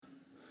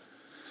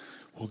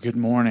Well, good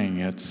morning.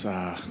 It's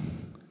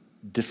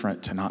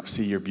different to not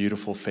see your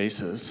beautiful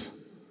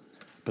faces,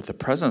 but the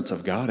presence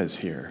of God is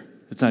here.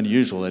 It's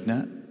unusual,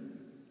 isn't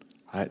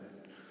it?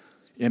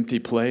 Empty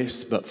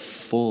place, but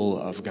full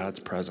of God's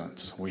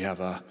presence. We have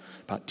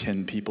about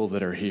 10 people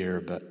that are here,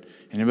 but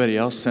anybody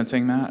else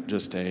sensing that?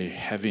 Just a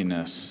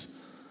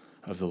heaviness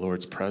of the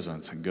Lord's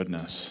presence and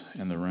goodness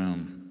in the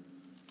room.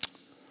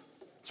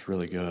 It's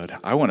really good.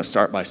 I want to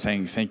start by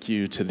saying thank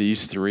you to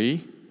these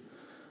three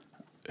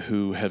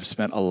who have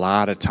spent a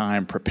lot of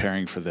time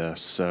preparing for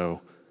this.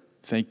 So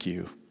thank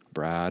you,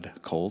 Brad,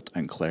 Colt,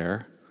 and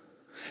Claire.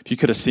 If you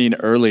could have seen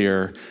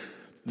earlier,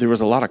 there was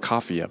a lot of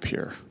coffee up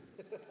here,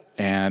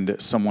 and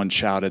someone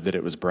shouted that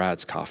it was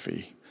Brad's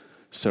coffee.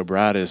 So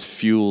Brad is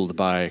fueled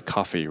by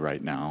coffee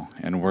right now,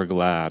 and we're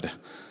glad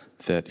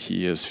that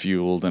he is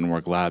fueled, and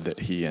we're glad that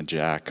he and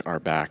Jack are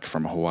back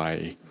from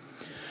Hawaii.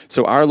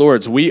 So our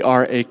Lords, we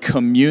are a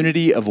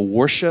community of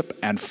worship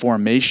and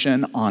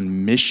formation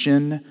on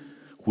mission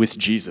with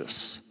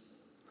Jesus,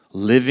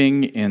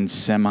 living in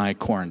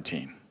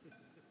semi-quarantine.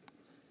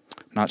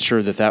 Not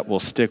sure that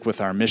will stick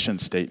with our mission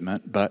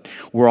statement, but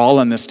we're all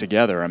in this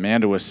together.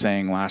 Amanda was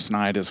saying last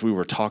night as we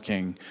were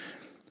talking,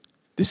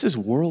 this is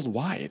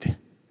worldwide.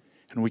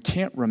 And we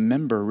can't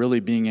remember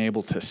really being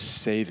able to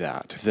say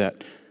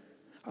that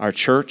our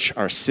church,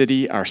 our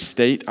city, our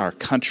state, our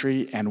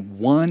country, and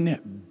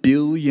 1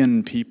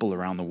 billion people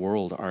around the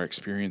world are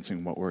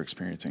experiencing what we're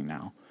experiencing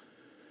now.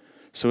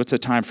 So it's a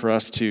time for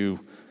us to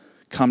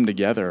come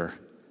together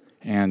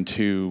and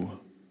to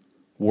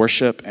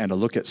worship and to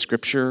look at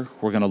Scripture.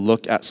 We're going to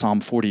look at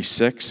Psalm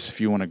 46. If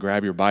you want to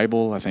grab your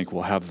Bible, I think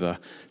we'll have the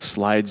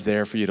slides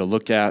there for you to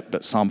look at.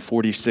 But Psalm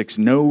 46,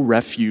 no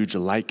refuge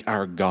like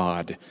our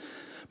God.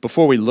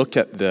 Before we look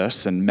at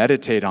this and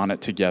meditate on it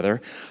together,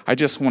 I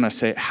just want to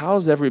say,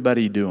 how's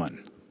everybody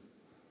doing?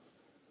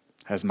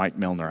 As Mike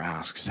Milner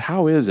asks,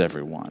 how is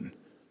everyone?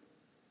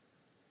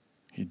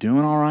 You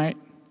doing all right?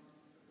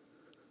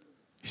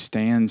 You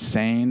staying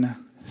sane?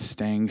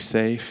 Staying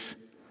safe?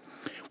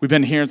 We've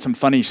been hearing some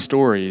funny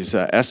stories.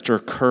 Esther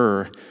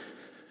Kerr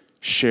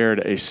shared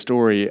a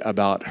story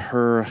about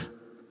her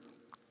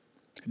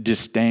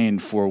disdain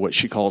for what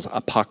she calls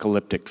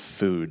apocalyptic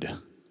food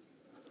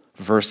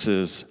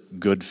versus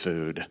good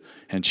food.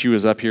 And she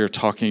was up here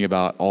talking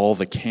about all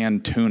the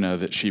canned tuna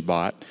that she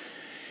bought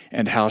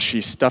and how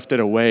she stuffed it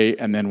away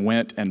and then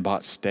went and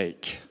bought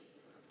steak.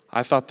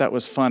 I thought that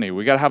was funny.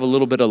 We got to have a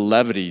little bit of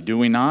levity, do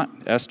we not?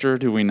 Esther,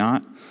 do we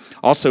not?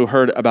 Also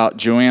heard about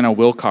Joanna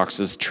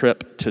Wilcox's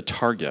trip to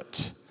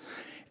Target,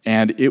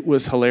 and it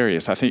was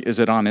hilarious. I think, is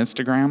it on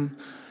Instagram?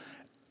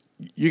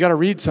 You got to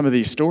read some of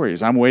these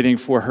stories. I'm waiting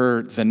for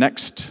her, the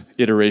next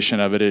iteration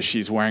of it is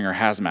she's wearing her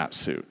hazmat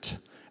suit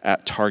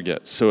at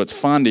Target. So it's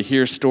fun to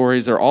hear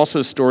stories. There are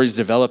also stories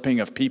developing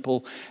of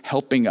people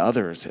helping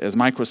others. As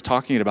Mike was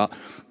talking about,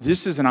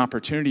 this is an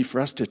opportunity for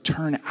us to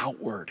turn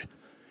outward.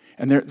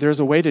 And there's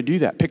a way to do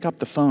that. Pick up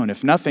the phone.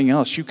 If nothing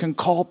else, you can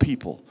call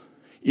people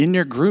in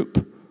your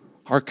group.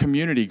 Our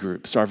community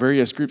groups, our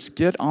various groups,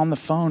 get on the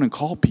phone and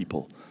call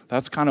people.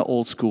 That's kind of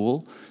old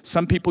school.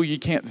 Some people you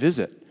can't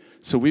visit.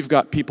 So we've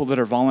got people that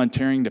are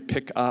volunteering to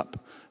pick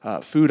up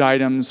food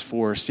items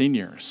for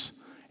seniors,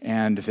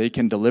 and they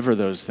can deliver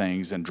those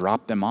things and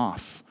drop them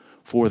off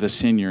for the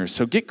seniors.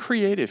 So get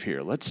creative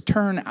here. Let's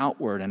turn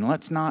outward, and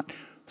let's not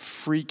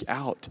freak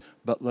out,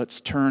 but let's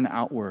turn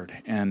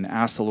outward and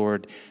ask the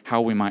Lord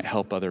how we might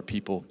help other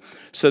people.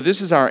 So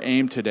this is our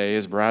aim today,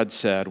 as Brad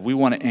said. We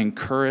want to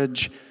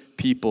encourage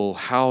people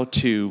how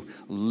to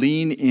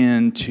lean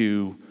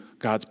into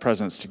God's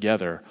presence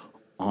together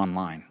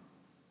online.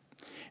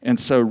 And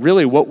so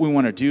really what we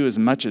want to do as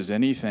much as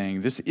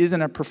anything, this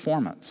isn't a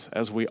performance.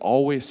 As we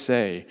always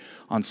say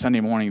on Sunday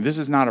morning, this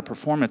is not a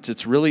performance,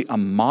 it's really a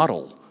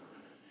model.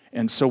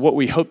 And so what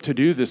we hope to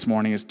do this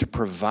morning is to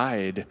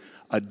provide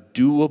a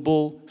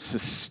doable,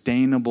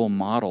 sustainable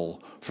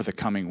model for the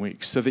coming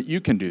weeks so that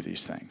you can do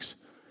these things.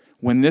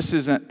 When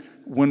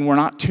we're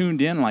not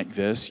tuned in like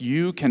this,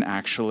 you can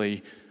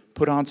actually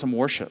put on some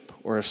worship,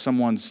 or if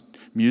someone's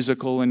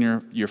musical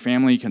in your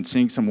family, you can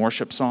sing some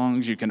worship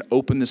songs. You can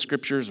open the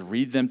Scriptures,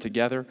 read them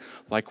together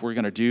like we're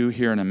going to do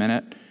here in a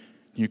minute.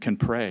 You can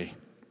pray.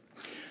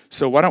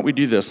 So why don't we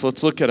do this?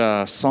 Let's look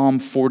at Psalm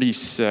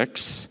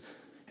 46,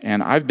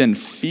 and I've been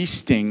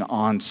feasting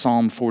on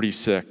Psalm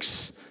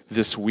 46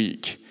 this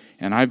week,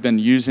 and I've been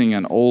using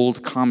an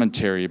old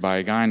commentary by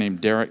a guy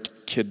named Derek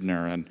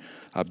Kidner, and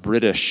a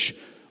British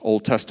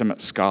Old Testament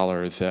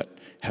scholar that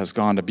has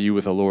gone to be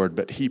with the Lord,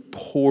 but he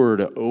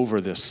pored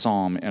over this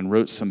psalm and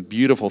wrote some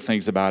beautiful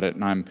things about it,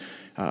 and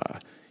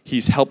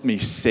he's helped me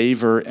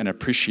savor and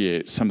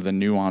appreciate some of the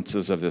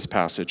nuances of this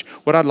passage.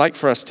 What I'd like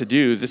for us to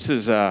do, this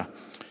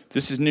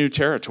is new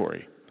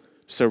territory.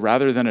 So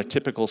rather than a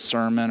typical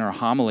sermon or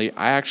homily,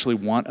 I actually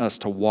want us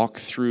to walk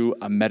through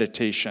a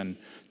meditation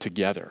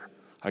together.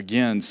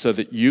 Again, so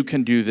that you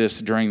can do this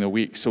during the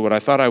week. So what I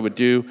thought I would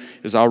do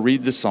is I'll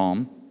read the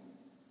psalm,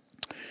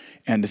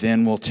 and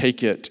then we'll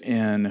take it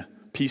in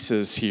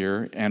pieces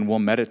here and we'll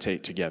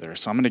meditate together.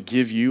 So I'm going to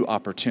give you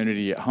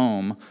opportunity at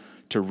home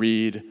to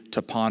read,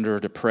 to ponder,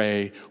 to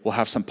pray. We'll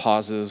have some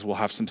pauses, we'll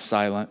have some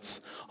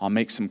silence. I'll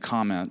make some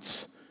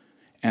comments,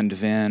 and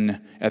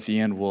then at the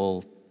end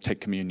we'll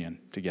take communion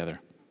together.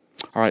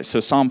 All right, so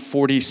Psalm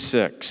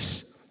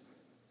 46,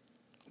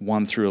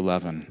 1 through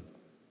 11.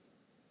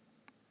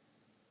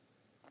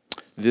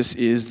 This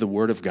is the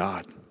word of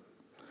God.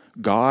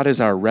 God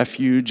is our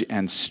refuge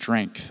and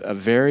strength, a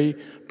very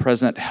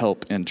present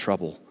help in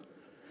trouble.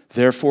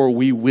 Therefore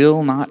we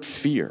will not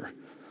fear,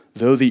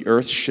 though the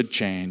earth should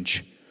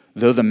change,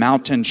 though the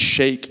mountains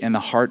shake in the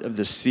heart of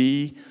the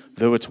sea,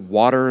 though its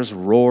waters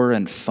roar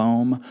and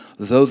foam,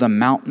 though the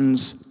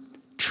mountains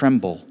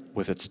tremble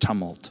with its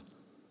tumult.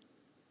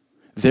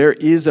 There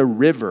is a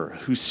river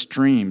whose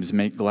streams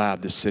make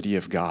glad the city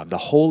of God, the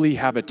holy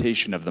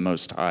habitation of the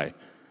Most High.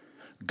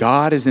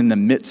 God is in the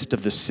midst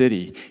of the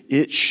city.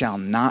 It shall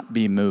not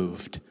be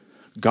moved.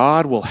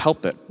 God will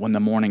help it when the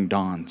morning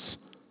dawns.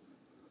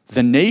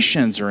 The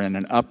nations are in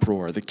an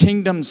uproar. The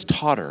kingdoms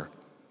totter.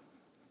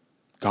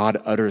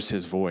 God utters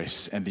his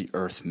voice, and the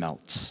earth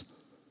melts.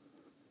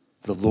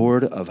 The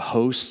Lord of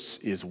hosts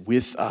is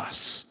with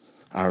us,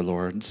 our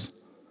lords.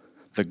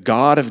 The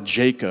God of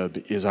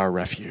Jacob is our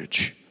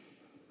refuge.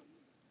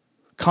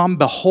 Come,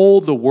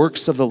 behold the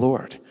works of the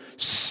Lord.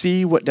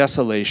 See what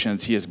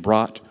desolations he has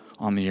brought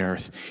on the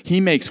earth. He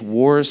makes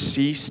wars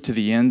cease to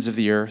the ends of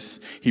the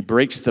earth. He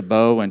breaks the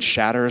bow and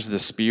shatters the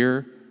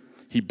spear.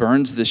 He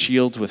burns the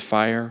shields with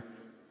fire.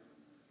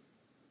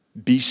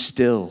 Be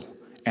still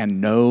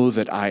and know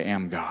that I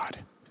am God.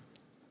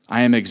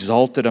 I am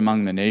exalted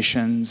among the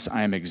nations.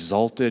 I am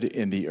exalted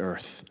in the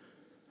earth.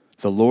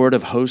 The Lord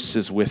of hosts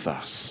is with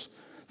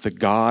us. The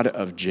God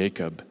of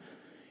Jacob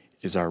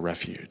is our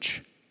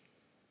refuge.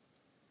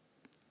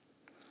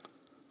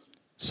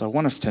 So I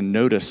want us to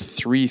notice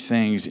three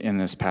things in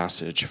this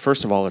passage.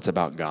 First of all, it's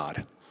about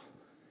God.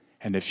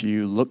 And if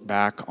you look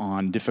back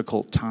on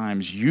difficult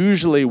times,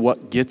 usually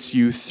what gets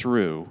you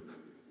through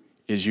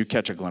is you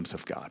catch a glimpse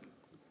of God.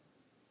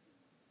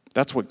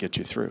 That's what gets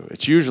you through.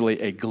 It's usually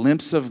a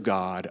glimpse of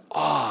God.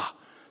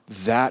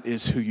 That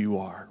is who you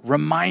are.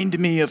 Remind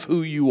me of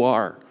who you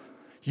are.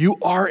 You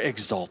are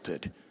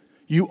exalted.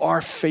 You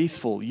are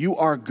faithful. You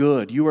are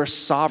good. You are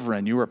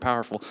sovereign. You are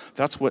powerful.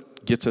 That's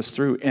what gets us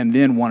through. And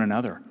then one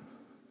another.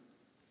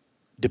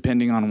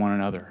 Depending on one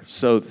another.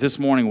 So this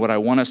morning, what I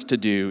want us to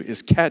do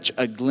is catch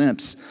a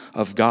glimpse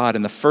of God.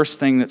 And the first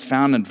thing that's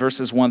found in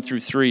verses 1 through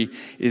 3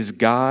 is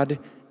God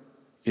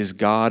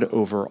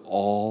over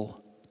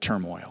all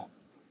turmoil.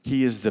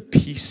 He is the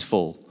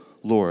peaceful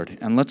Lord.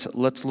 And let's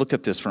look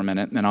at this for a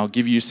minute, and then I'll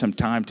give you some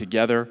time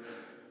together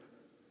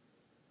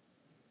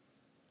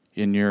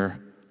in your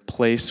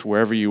place,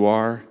 wherever you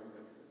are,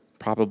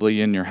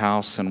 probably in your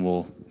house, and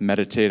we'll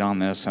meditate on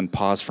this and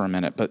pause for a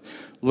minute. But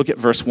look at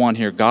verse 1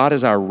 here. God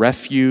is our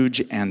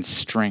refuge and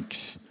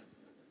strength.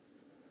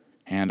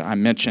 And I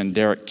mentioned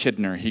Derek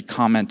Kidner. He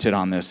commented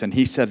on this, and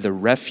he said the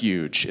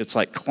refuge, it's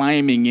like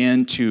climbing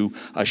into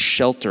a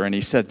shelter. And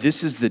he said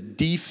this is the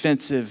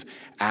defensive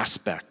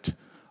aspect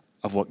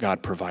of what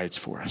God provides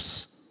for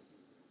us.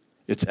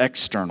 It's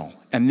external.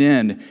 And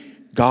then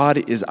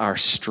God is our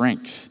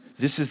strength.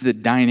 This is the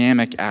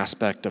dynamic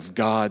aspect of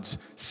God's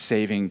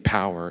saving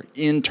power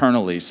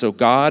internally. So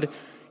God,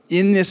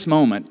 in this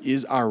moment,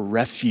 is our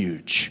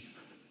refuge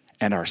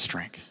and our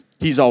strength.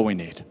 He's all we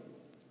need.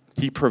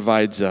 He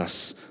provides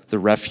us the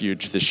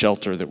refuge, the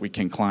shelter that we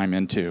can climb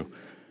into.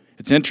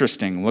 It's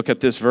interesting. Look at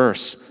this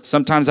verse.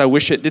 Sometimes I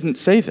wish it didn't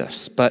say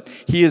this, but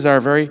he is our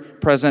very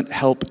present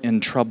help in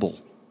trouble.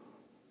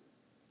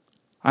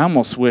 I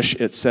almost wish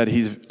it said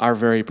he's our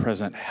very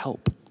present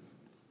help.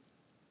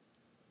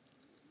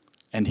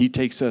 And he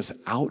takes us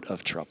out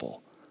of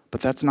trouble.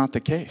 But that's not the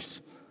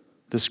case.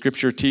 The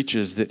scripture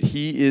teaches that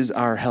he is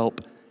our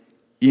help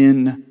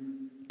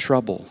in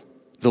trouble.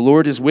 The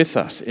Lord is with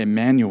us,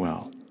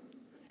 Emmanuel,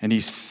 and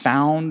he's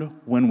found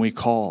when we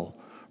call.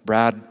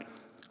 Brad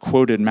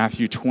quoted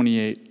Matthew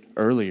 28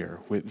 earlier.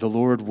 The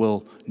Lord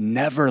will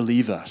never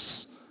leave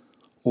us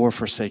or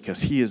forsake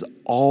us. He is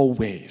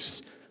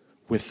always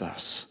with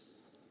us.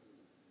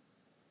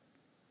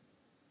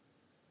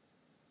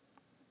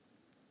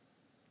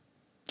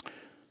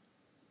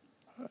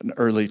 An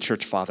early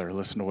church father,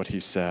 listen to what he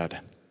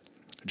said.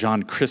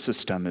 John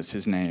Chrysostom is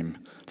his name.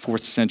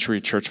 4th century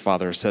church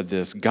father said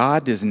this: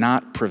 God does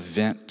not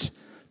prevent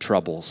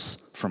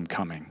troubles from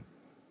coming,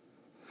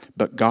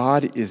 but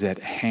God is at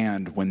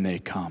hand when they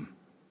come,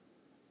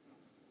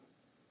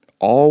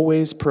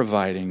 always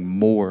providing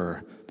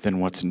more than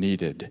what's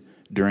needed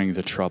during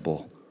the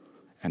trouble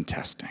and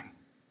testing.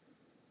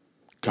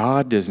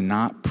 God does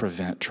not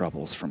prevent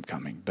troubles from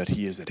coming, but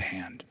he is at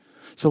hand.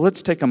 So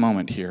let's take a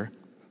moment here.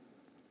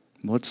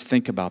 Let's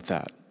think about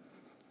that.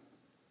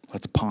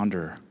 Let's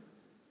ponder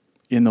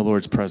in the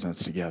Lord's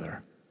presence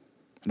together.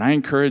 And I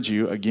encourage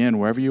you, again,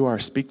 wherever you are,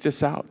 speak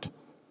this out.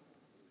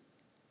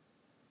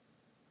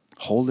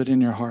 Hold it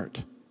in your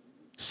heart.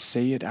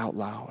 Say it out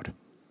loud.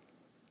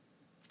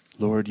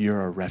 Lord,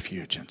 you're a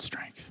refuge and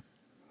strength.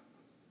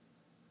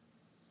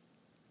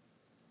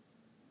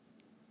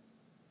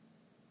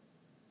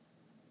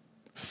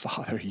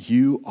 Father,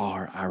 you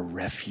are our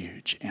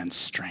refuge and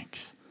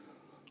strength.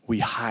 We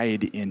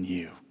hide in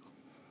you.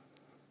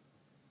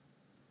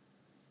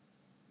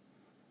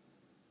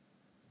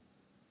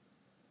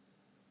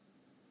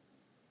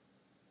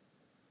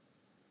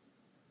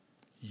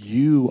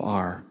 You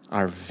are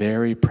our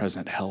very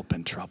present help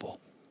in trouble.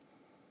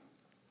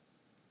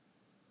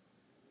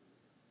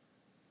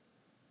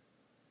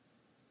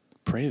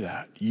 Pray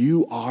that.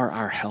 You are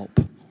our help.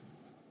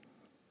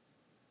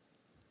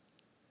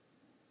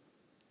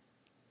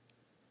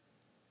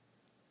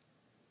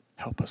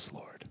 Help us,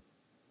 Lord.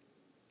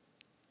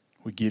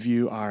 We give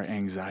you our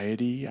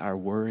anxiety, our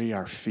worry,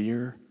 our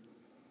fear,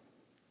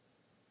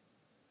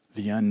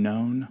 the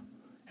unknown,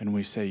 and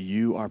we say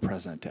you are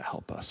present to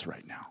help us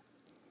right now.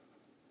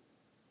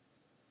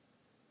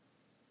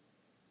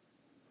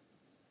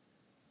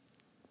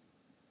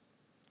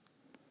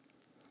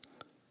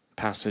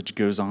 Passage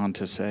goes on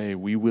to say,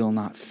 we will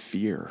not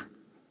fear.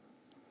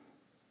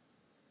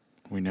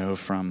 We know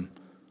from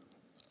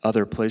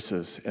other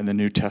places in the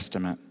New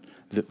Testament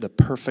that the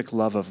perfect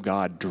love of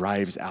God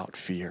drives out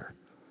fear.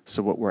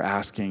 So what we're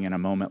asking in a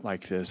moment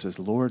like this is,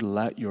 Lord,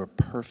 let your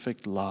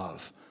perfect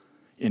love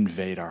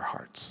invade our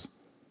hearts.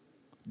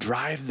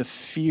 Drive the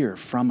fear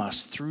from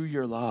us through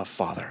your love,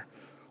 Father.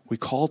 We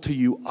call to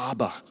you,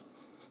 Abba.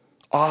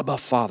 Abba,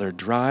 Father,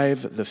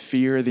 drive the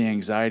fear, the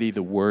anxiety,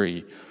 the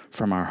worry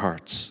from our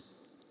hearts.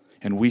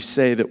 And we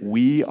say that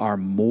we are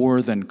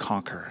more than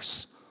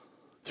conquerors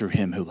through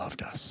him who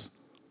loved us.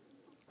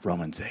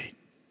 Romans 8.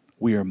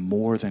 We are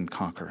more than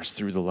conquerors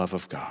through the love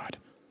of God.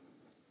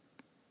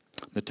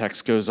 The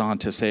text goes on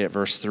to say at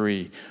verse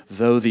 3,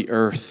 though the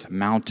earth,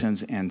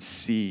 mountains, and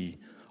sea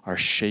are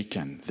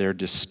shaken, they're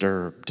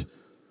disturbed,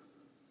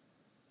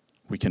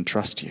 we can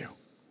trust you.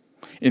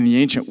 In the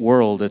ancient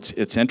world,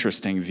 it's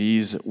interesting,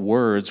 these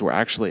words were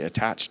actually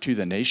attached to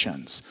the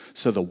nations.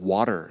 So the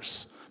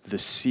waters, the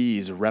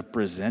seas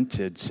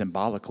represented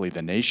symbolically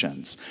the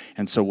nations.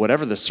 And so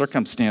whatever the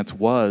circumstance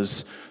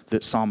was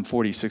that Psalm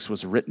 46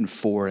 was written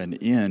for and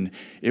in,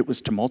 it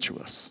was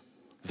tumultuous.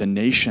 The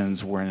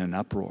nations were in an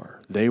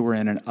uproar. They were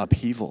in an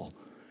upheaval.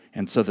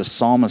 And so the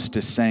psalmist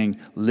is saying,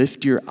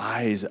 lift your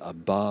eyes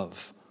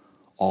above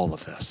all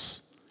of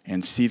this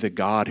and see the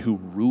God who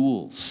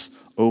rules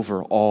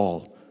over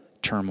all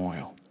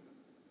turmoil.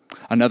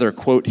 Another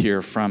quote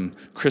here from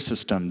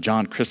Chrysostom,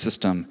 John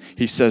Chrysostom,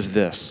 he says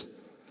this,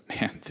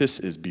 man, this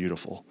is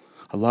beautiful.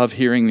 I love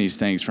hearing these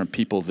things from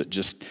people that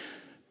just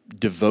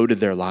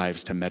devoted their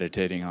lives to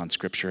meditating on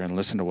Scripture, and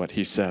listen to what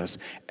he says.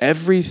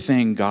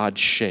 Everything God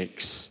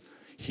shakes,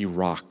 he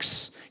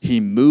rocks. He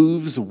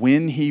moves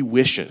when he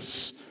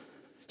wishes.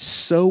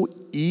 So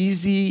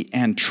easy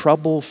and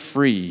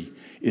trouble-free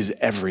is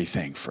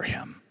everything for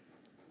him.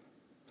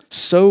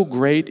 So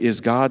great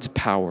is God's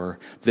power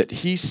that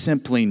he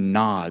simply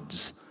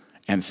nods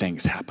and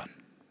things happen.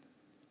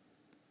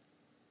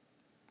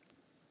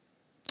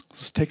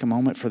 Let's take a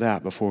moment for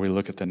that before we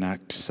look at the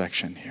next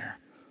section here.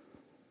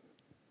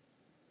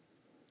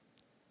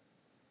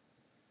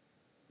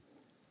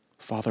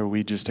 Father,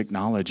 we just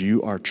acknowledge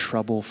you are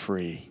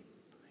trouble-free.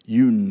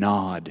 You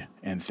nod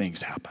and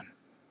things happen.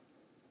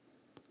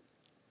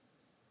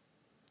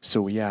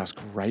 So we ask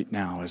right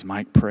now, as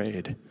Mike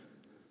prayed,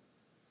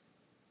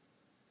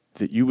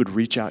 that you would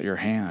reach out your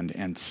hand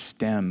and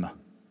stem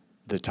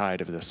the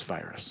tide of this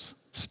virus.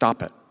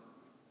 Stop it.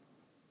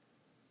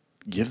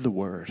 Give the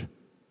word.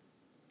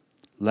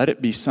 Let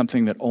it be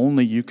something that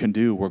only you can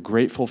do. We're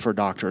grateful for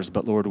doctors,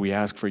 but Lord, we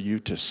ask for you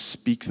to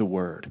speak the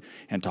word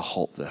and to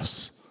halt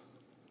this.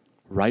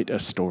 Write a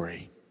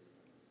story.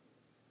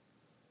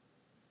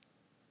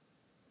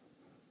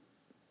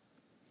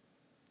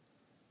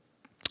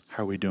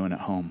 How are we doing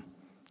at home?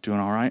 Doing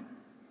all right?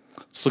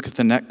 Let's look at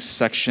the next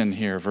section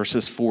here,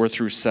 verses 4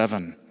 through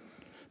 7.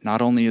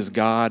 Not only is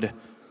God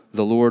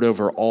the Lord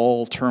over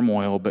all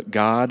turmoil, but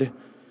God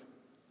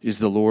is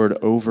the Lord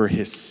over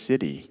his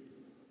city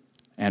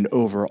and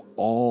over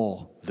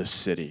all the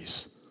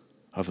cities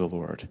of the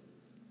Lord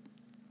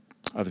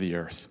of the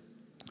earth.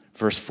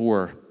 Verse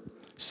 4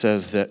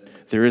 says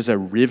that there is a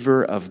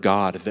river of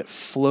God that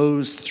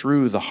flows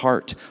through the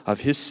heart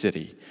of his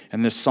city.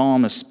 And this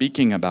psalm is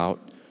speaking about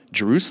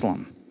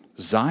Jerusalem,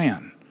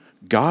 Zion,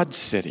 God's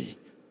city.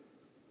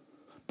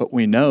 But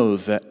we know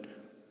that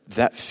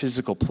that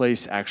physical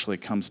place actually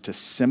comes to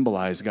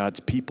symbolize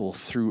God's people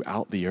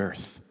throughout the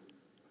earth.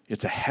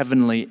 It's a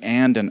heavenly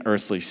and an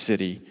earthly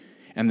city,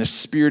 and the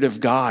Spirit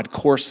of God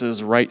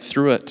courses right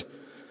through it.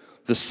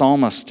 The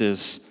psalmist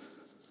is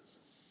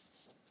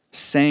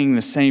saying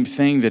the same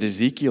thing that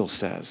Ezekiel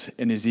says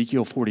in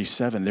Ezekiel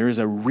 47. There is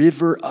a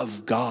river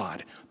of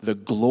God, the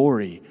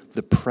glory,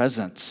 the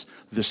presence,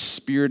 the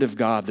Spirit of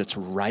God that's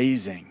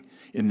rising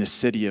in the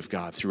city of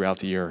God throughout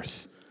the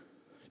earth.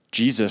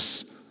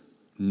 Jesus,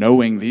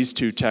 knowing these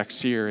two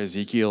texts here,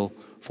 Ezekiel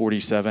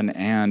 47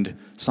 and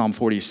Psalm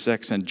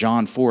 46 and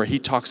John 4, he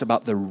talks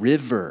about the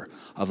river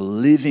of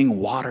living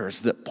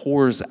waters that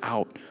pours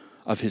out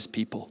of his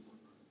people.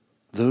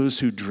 Those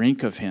who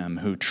drink of him,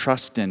 who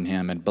trust in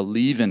him and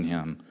believe in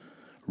him,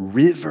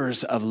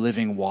 rivers of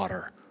living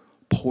water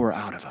pour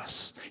out of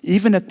us.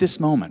 Even at this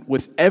moment,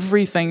 with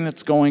everything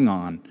that's going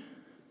on,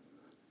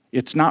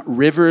 it's not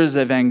rivers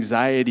of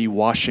anxiety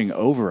washing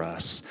over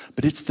us,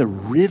 but it's the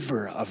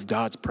river of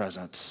God's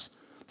presence,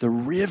 the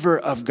river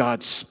of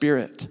God's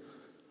Spirit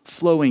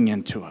flowing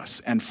into us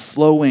and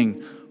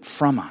flowing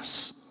from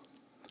us.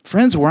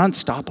 Friends, we're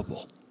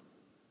unstoppable.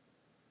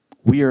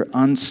 We are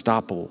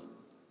unstoppable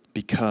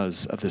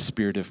because of the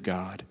Spirit of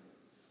God.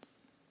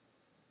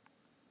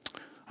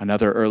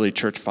 Another early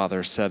church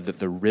father said that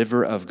the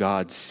river of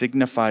God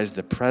signifies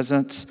the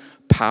presence,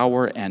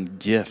 power, and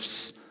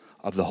gifts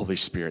of the Holy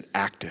Spirit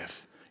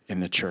active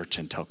in the church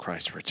until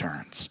Christ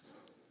returns.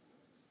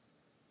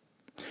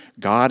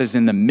 God is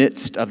in the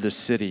midst of the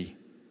city.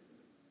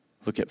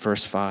 Look at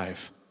verse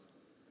 5.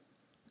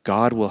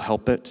 God will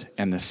help it,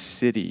 and the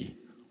city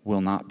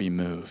will not be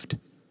moved.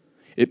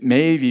 It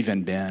may have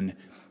even been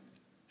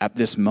at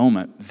this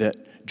moment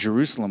that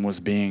Jerusalem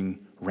was being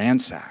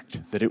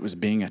ransacked, that it was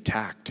being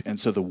attacked. And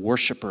so the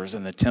worshipers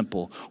in the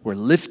temple were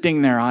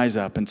lifting their eyes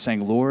up and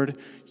saying, Lord,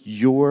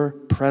 your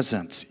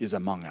presence is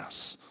among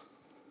us.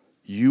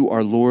 You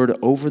are Lord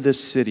over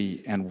this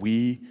city, and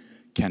we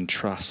can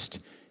trust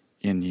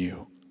in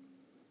you.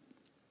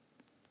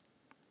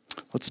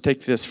 Let's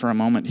take this for a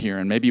moment here,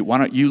 and maybe why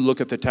don't you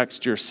look at the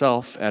text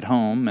yourself at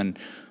home and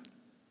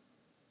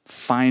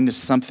find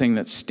something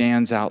that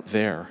stands out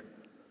there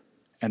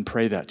and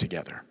pray that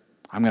together.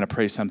 I'm going to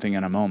pray something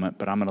in a moment,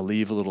 but I'm going to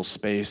leave a little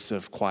space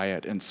of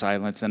quiet and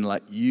silence and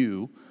let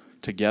you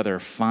together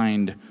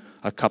find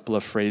a couple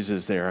of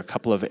phrases there, a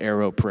couple of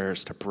arrow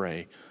prayers to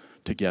pray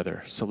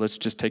together. So let's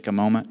just take a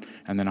moment,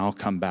 and then I'll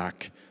come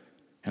back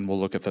and we'll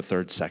look at the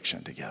third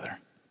section together.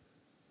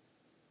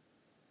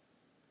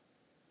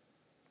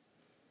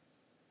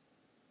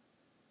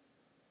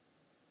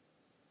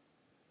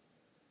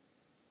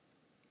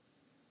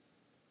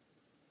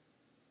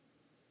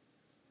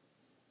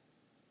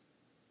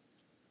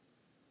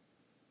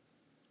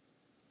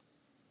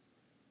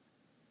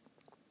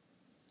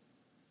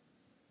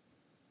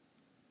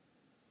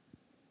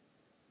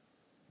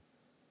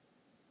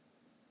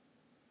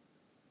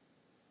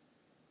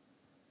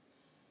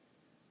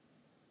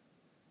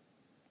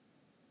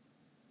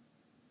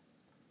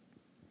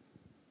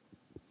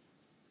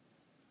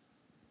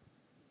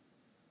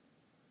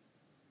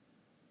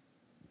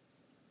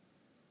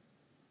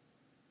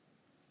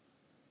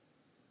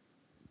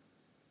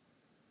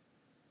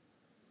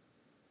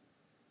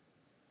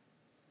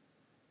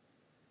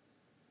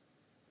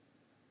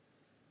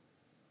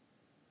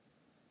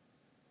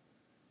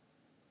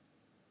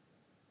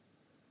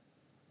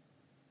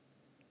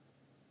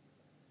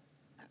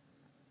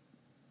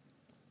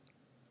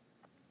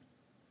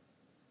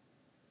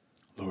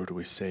 Lord,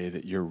 we say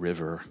that your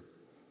river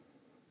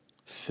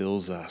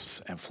fills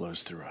us and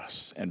flows through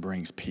us and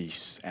brings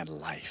peace and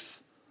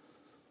life.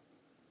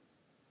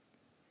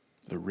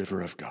 The river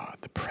of God,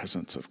 the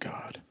presence of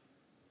God.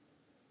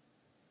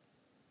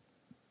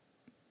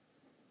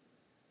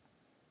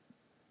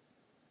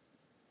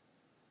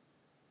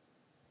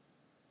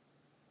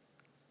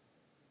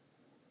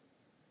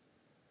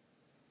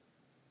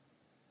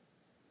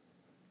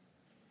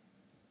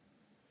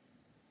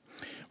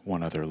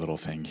 One other little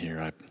thing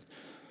here.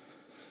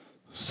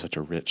 Such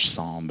a rich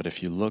psalm, but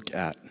if you look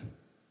at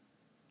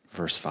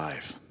verse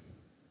 5,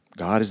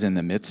 God is in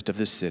the midst of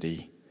the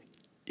city,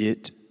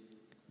 it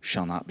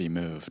shall not be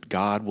moved.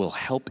 God will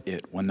help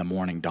it when the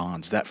morning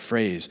dawns. That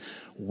phrase,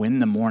 when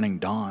the morning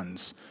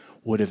dawns,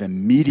 would have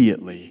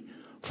immediately,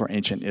 for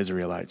ancient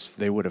Israelites,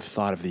 they would have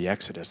thought of the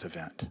Exodus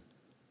event.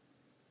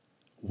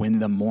 When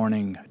the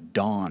morning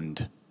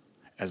dawned,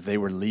 as they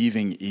were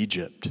leaving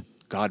Egypt,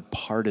 God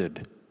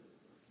parted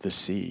the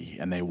sea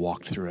and they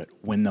walked through it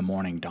when the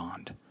morning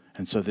dawned.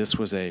 And so this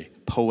was a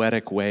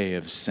poetic way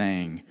of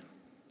saying,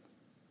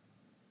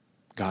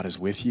 God is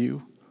with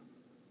you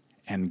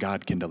and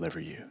God can deliver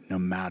you no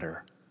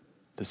matter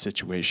the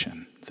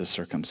situation, the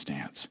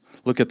circumstance.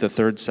 Look at the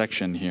third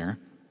section here.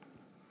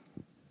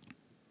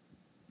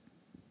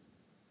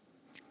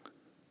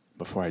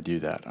 Before I do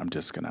that, I'm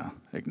just going to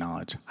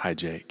acknowledge, hi,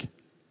 Jake.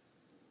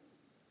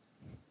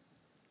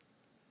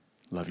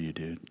 Love you,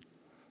 dude.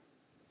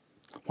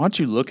 Why don't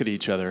you look at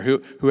each other,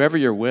 whoever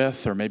you're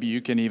with, or maybe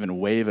you can even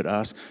wave at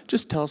us.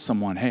 Just tell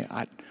someone, hey,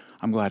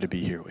 I'm glad to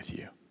be here with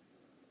you.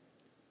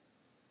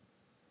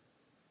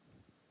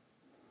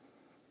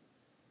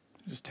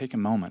 Just take a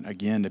moment,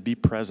 again, to be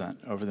present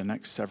over the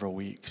next several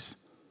weeks.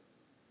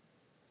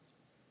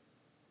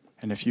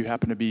 And if you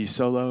happen to be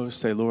solo,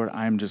 say, Lord,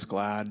 I'm just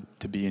glad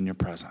to be in your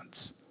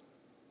presence.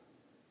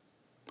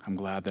 I'm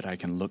glad that I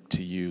can look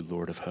to you,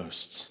 Lord of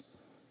hosts.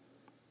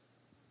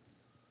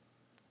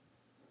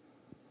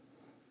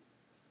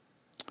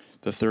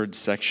 The third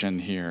section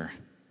here,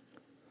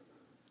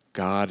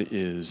 God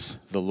is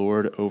the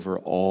Lord over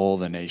all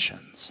the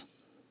nations.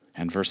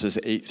 And verses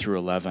 8 through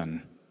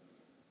 11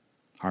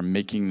 are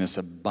making this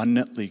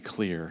abundantly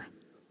clear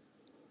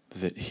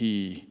that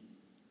he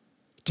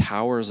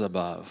towers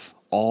above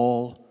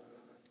all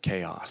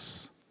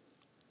chaos,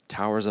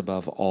 towers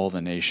above all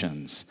the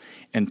nations.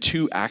 And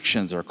 2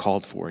 actions are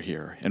called for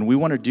here. And we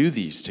want to do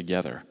these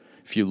together.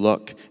 If you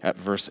look at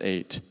verse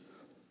 8,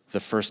 the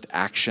first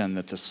action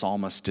that the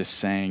psalmist is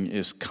saying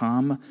is,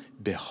 come,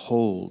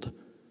 behold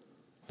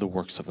the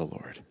works of the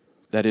Lord.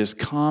 That is,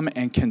 come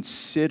and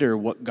consider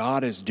what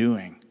God is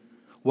doing.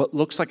 What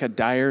looks like a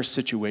dire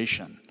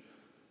situation,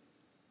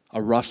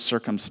 a rough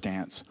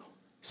circumstance.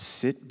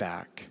 Sit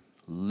back,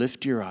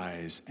 lift your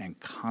eyes, and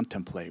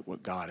contemplate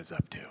what God is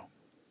up to.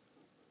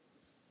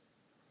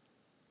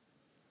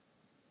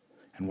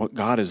 And what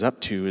God is up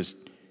to is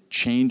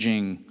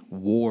changing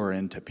war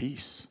into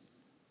peace.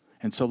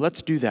 And so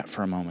let's do that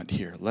for a moment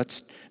here.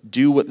 Let's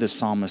do what the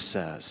psalmist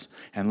says,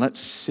 and let's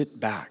sit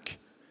back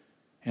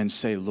and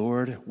say,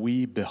 Lord,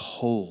 we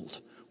behold,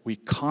 we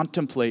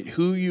contemplate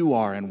who you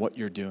are and what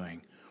you're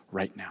doing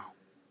right now.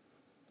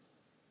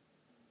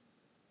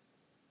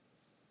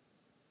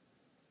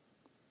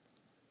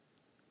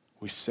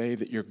 We say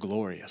that you're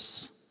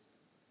glorious,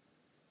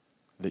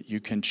 that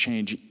you can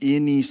change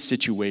any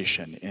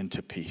situation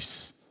into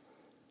peace.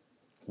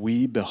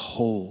 We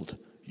behold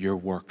your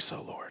works,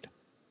 O Lord.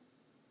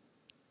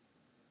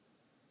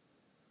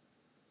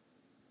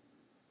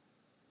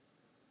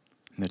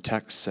 And the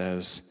text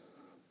says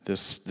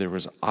there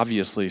was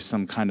obviously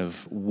some kind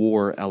of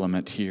war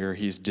element here.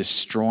 He's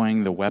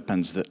destroying the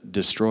weapons that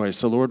destroy.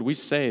 So Lord, we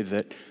say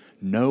that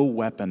no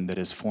weapon that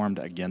is formed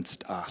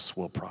against us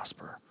will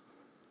prosper.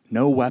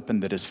 No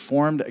weapon that is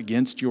formed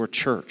against your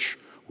church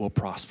will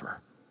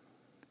prosper.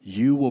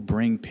 You will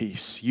bring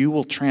peace. You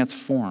will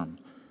transform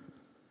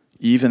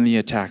even the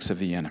attacks of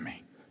the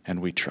enemy,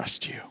 and we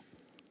trust you.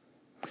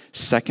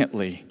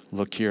 Secondly,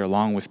 look here,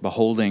 along with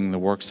beholding the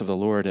works of the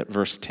Lord at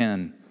verse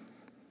 10,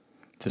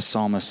 the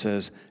psalmist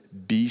says,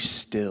 be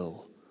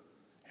still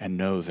and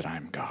know that I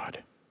am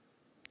God.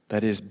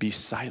 That is, be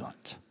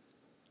silent.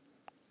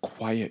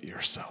 Quiet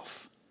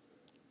yourself.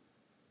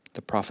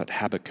 The prophet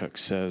Habakkuk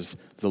says,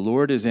 the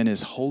Lord is in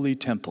his holy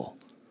temple.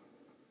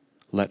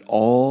 Let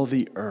all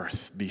the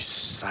earth be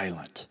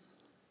silent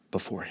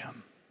before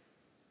him.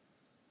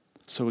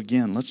 So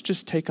again, let's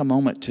just take a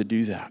moment to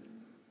do that.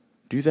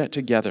 Do that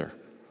together,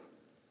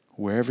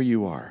 wherever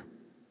you are.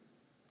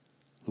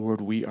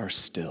 Lord, we are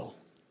still,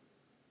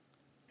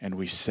 and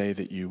we say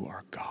that you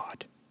are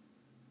God.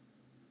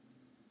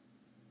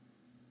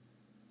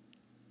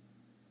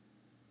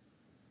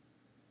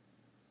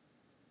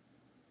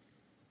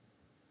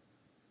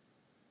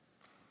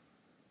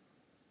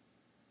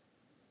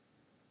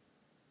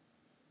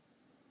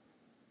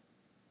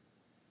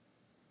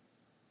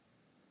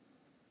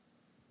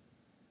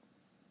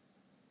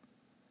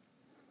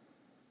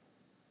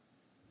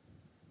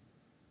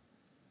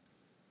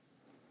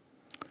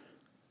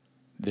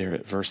 There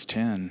at verse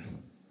 10,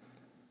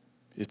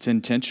 it's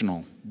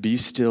intentional. Be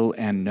still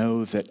and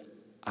know that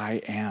I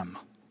am.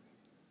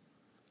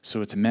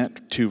 So it's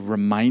meant to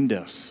remind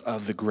us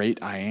of the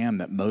great I am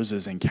that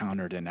Moses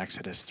encountered in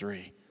Exodus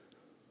 3.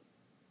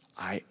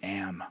 I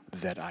am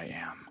that I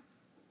am.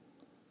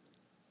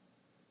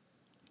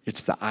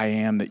 It's the I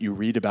am that you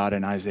read about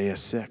in Isaiah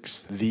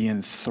 6, the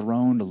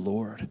enthroned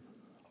Lord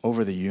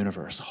over the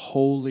universe.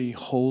 Holy,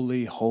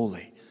 holy,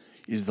 holy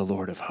is the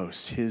Lord of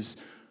hosts. His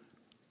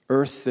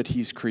earth that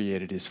he's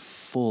created is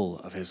full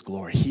of his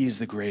glory. He is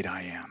the great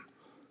I am.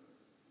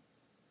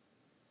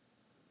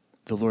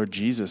 The Lord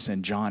Jesus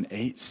in John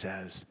 8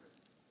 says,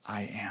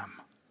 I am.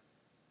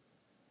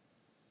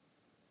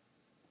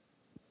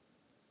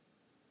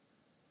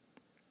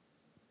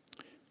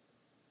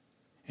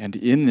 And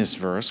in this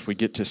verse, we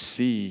get to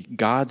see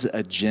God's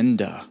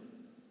agenda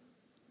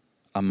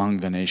among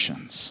the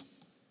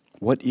nations.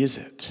 What is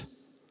it?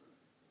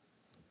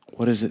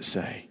 What does it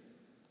say?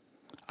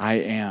 I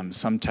am.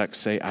 Some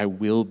texts say, I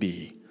will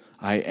be.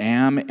 I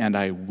am and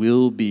I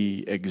will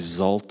be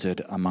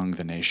exalted among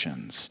the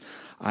nations.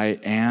 I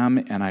am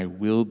and I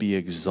will be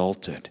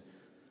exalted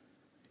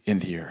in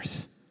the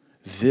earth.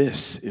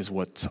 This is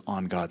what's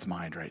on God's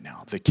mind right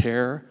now. The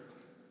care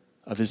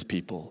of his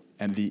people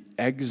and the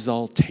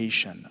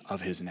exaltation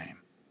of his name.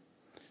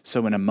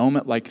 So in a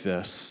moment like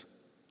this,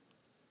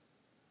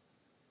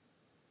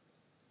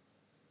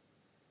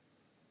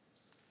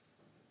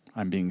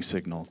 I'm being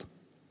signaled.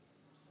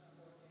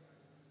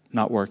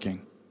 Not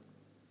working.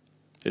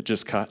 It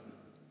just cut.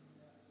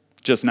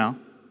 Just now?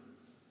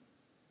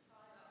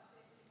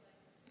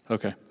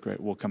 Okay, great.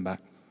 We'll come back.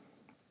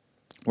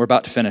 We're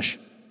about to finish.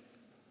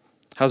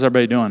 How's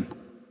everybody doing?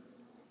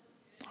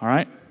 All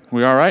right?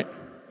 We all right?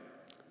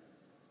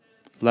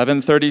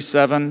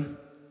 11:37,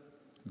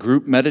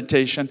 group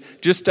meditation.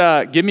 Just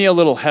give me a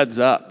little heads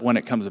up when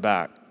it comes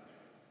back.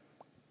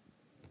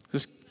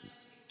 Just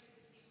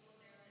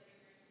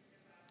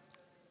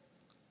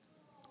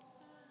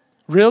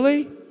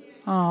really?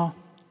 Oh.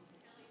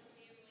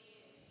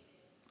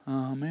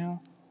 Oh, man.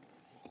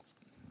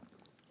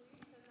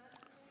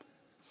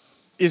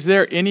 Is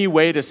there any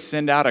way to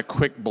send out a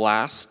quick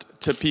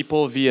blast to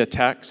people via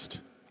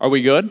text? Are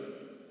we good?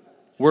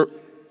 We're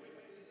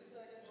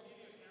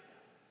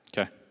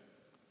okay.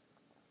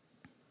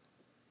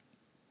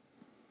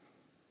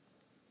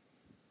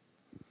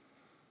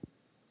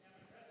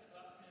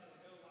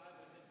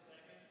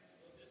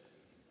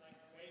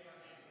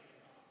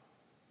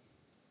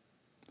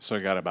 So I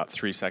got about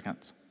 3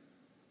 seconds.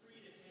 3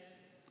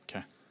 to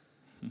 10.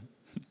 Okay.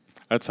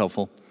 That's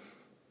helpful.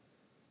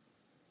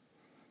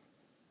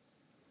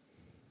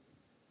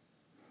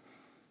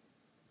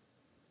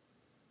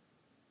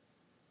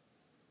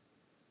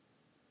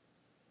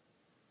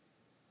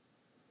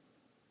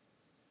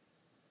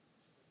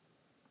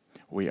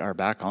 We are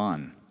back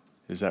on.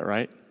 Is that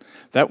right?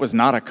 That was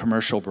not a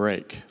commercial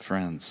break,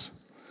 friends.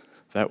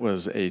 That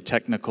was a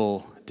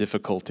technical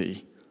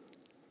difficulty.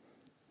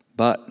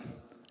 But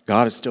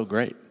God is still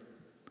great.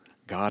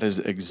 God is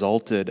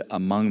exalted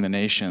among the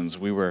nations.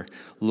 We were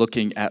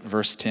looking at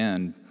verse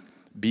 10.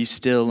 Be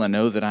still and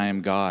know that I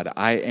am God.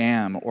 I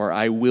am, or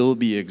I will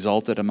be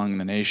exalted among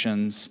the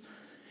nations,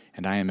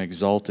 and I am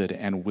exalted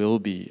and will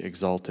be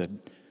exalted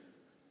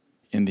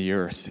in the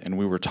earth. And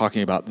we were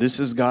talking about this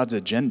is God's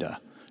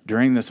agenda.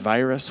 During this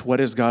virus, what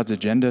is God's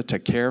agenda? To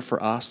care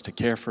for us, to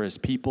care for his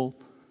people,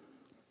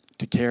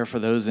 to care for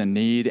those in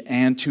need,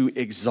 and to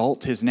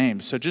exalt his name.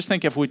 So just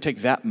think if we take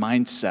that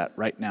mindset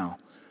right now.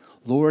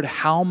 Lord,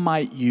 how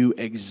might you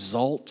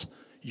exalt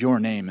your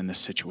name in this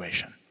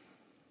situation?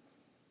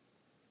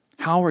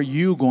 How are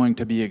you going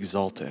to be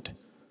exalted?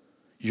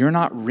 You're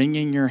not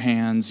wringing your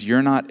hands,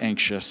 you're not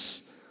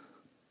anxious,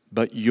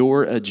 but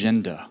your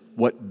agenda,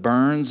 what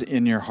burns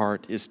in your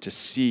heart is to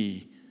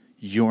see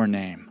your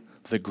name,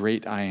 the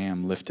great I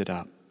am, lifted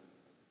up.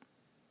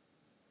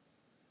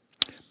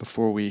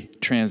 Before we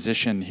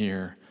transition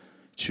here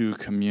to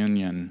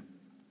communion,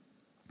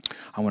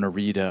 I want to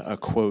read a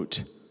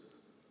quote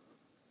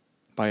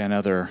by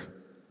another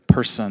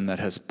person that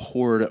has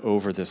pored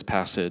over this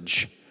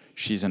passage.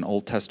 She's an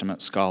Old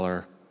Testament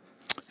scholar,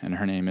 and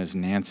her name is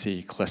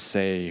Nancy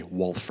Klesay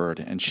Wolford.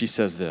 And she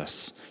says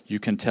this.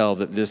 You can tell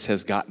that this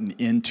has gotten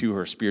into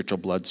her spiritual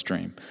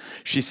bloodstream.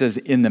 She says,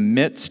 in the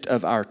midst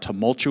of our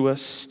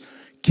tumultuous,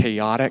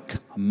 chaotic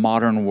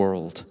modern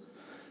world,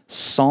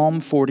 Psalm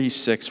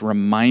 46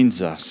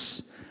 reminds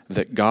us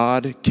that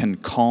God can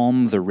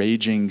calm the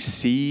raging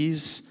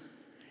seas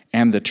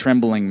and the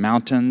trembling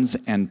mountains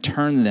and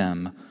turn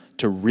them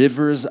to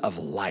rivers of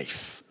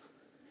life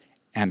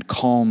and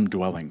calm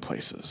dwelling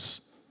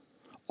places.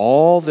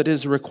 All that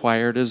is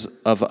required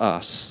of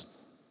us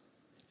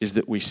is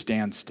that we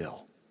stand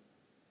still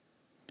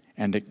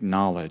and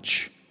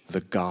acknowledge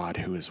the God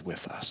who is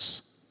with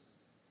us.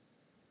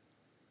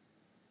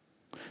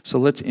 So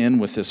let's end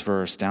with this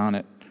verse down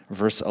at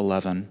verse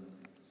 11.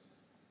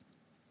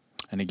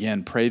 And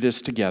again, pray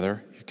this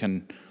together. You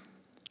can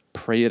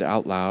pray it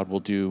out loud.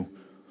 We'll do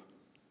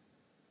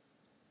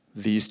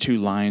these 2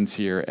 lines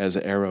here as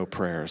arrow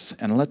prayers.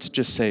 And let's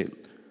just say,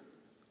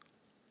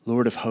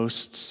 Lord of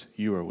hosts,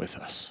 you are with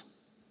us.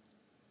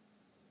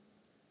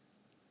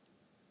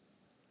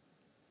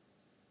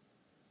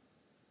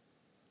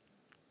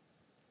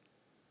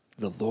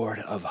 The Lord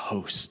of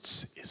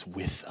hosts is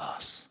with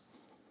us.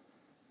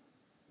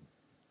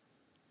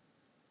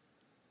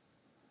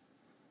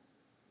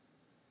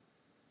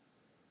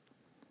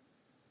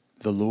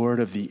 The Lord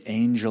of the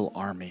angel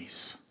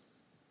armies,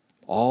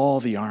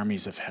 all the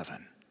armies of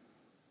heaven.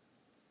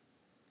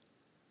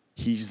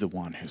 He's the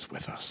one who's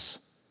with us.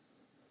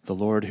 The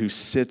Lord who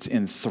sits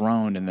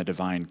enthroned in the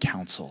divine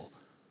council.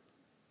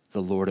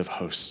 The Lord of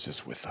hosts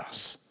is with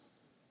us.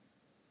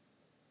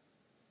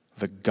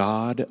 The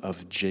God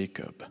of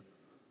Jacob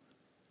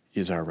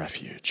is our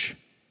refuge.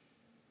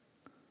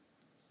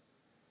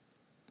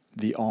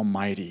 The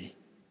almighty,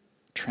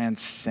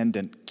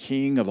 transcendent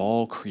King of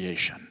all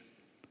creation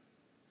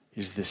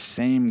is the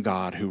same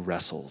God who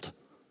wrestled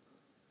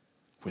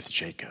with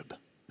Jacob,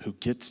 who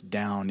gets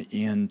down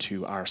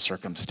into our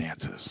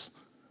circumstances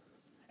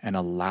and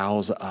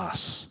allows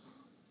us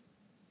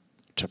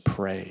to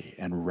pray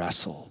and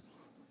wrestle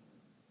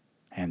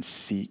and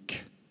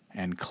seek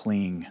and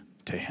cling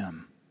to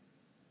him.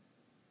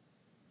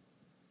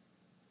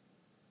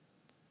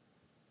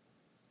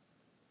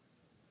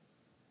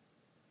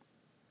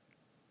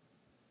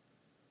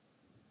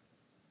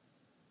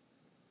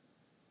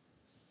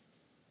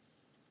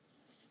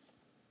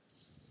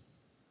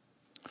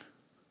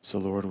 So,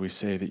 Lord, we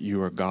say that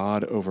you are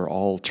God over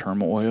all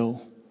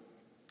turmoil.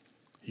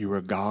 You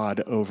are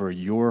God over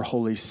your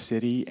holy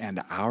city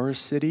and our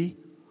city.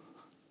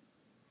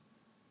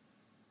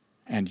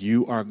 And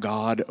you are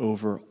God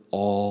over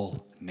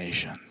all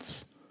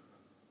nations.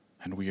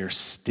 And we are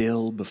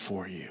still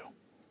before you.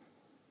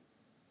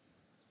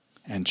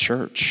 And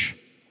church,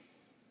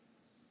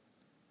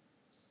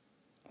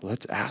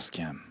 let's ask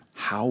him,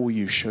 how will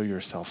you show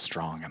yourself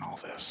strong in all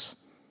this?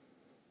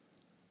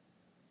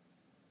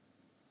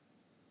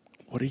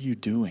 What are you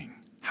doing?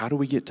 How do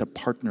we get to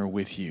partner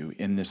with you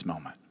in this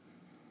moment?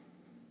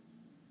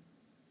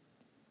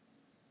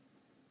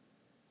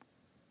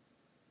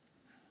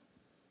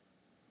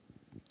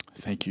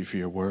 Thank you for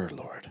your word,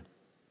 Lord.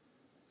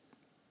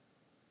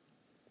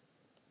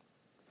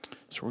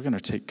 So we're going to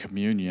take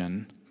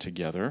communion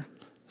together.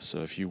 So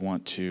if you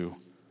want to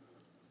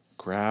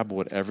grab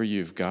whatever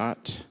you've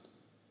got.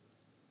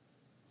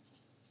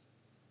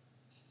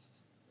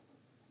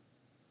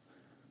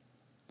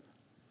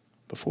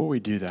 Before we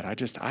do that,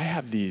 I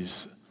have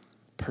these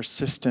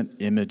persistent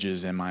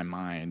images in my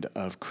mind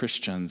of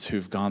Christians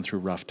who've gone through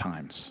rough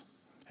times,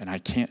 and I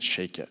can't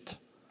shake it.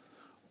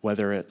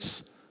 Whether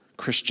it's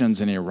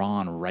Christians in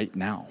Iran right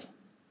now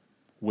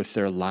with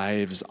their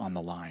lives on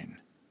the line,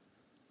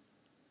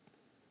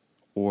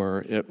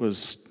 or it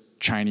was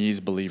Chinese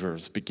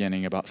believers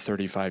beginning about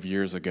 35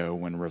 years ago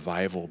when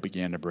revival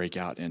began to break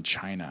out in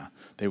China.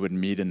 They would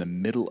meet in the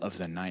middle of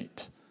the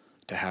night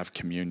to have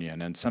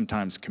communion, and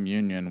sometimes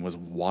communion was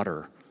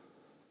water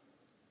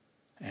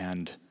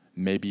and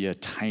maybe a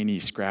tiny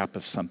scrap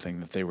of something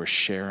that they were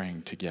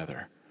sharing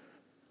together.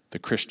 The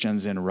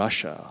Christians in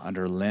Russia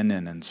under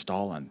Lenin and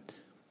Stalin,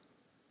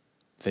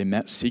 they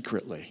met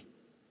secretly.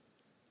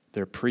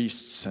 Their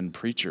priests and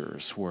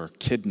preachers were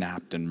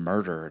kidnapped and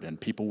murdered, and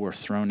people were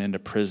thrown into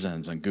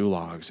prisons and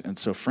gulags. And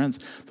so,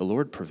 friends, the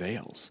Lord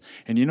prevails.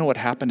 And you know what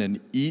happened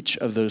in each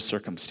of those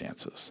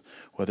circumstances?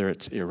 Whether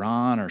it's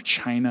Iran or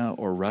China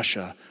or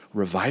Russia,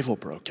 revival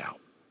broke out.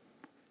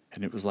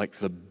 And it was like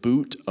the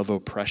boot of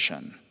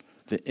oppression,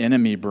 the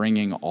enemy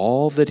bringing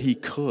all that he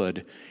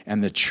could,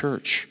 and the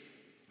church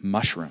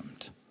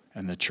mushroomed,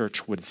 and the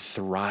church would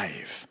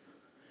thrive.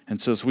 And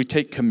so as we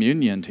take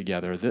communion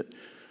together, that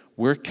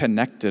we're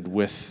connected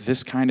with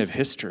this kind of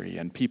history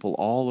and people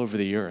all over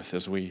the earth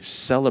as we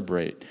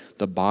celebrate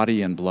the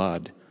body and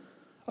blood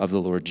of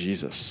the Lord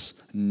Jesus.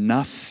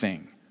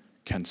 Nothing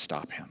can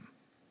stop him.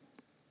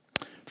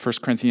 1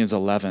 Corinthians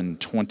 11,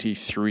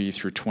 23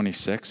 through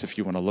 26, if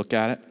you want to look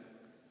at it.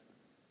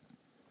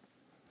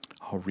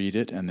 I'll read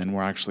it, and then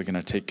we're actually going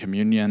to take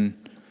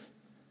communion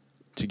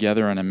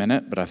together in a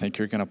minute, but I think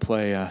you're going to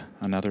play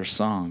another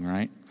song,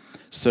 right?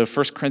 So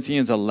 1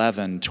 Corinthians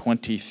 11,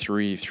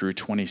 23 through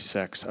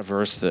 26, a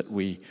verse that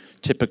we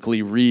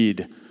typically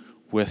read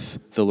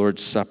with the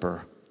Lord's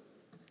Supper.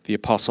 The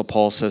Apostle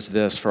Paul says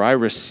this, "For I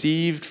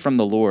received from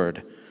the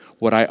Lord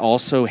what I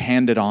also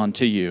handed on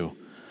to you,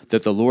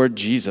 that the Lord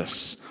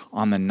Jesus,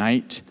 on the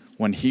night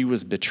when he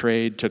was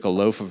betrayed, took a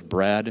loaf of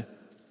bread,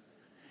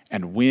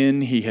 and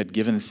when he had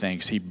given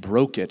thanks, he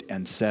broke it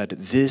and said,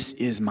 'This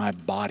is my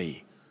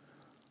body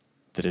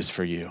that is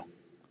for you.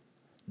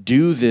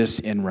 Do this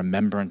in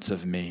remembrance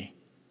of me.'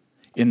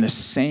 In the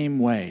same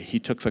way, he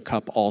took the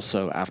cup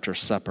also after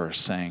supper,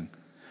 saying,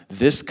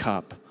 'This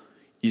cup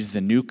is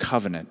the new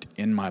covenant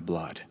in my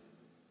blood.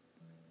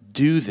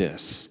 Do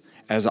this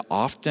as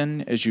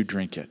often as you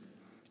drink it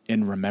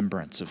in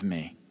remembrance of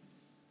me.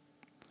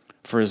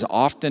 For as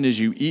often as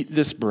you eat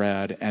this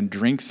bread and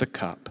drink the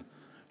cup,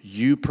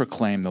 you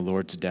proclaim the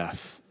Lord's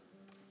death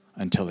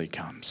until he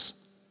comes.'"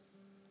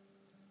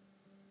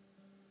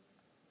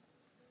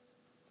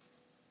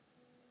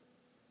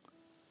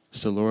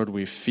 So Lord,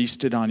 we've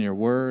feasted on your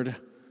word.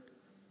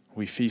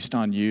 We feast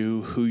on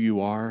you, who you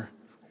are.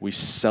 We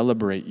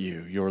celebrate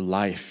you, your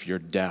life, your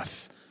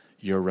death,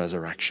 your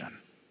resurrection.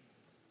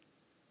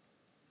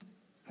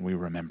 We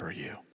remember you.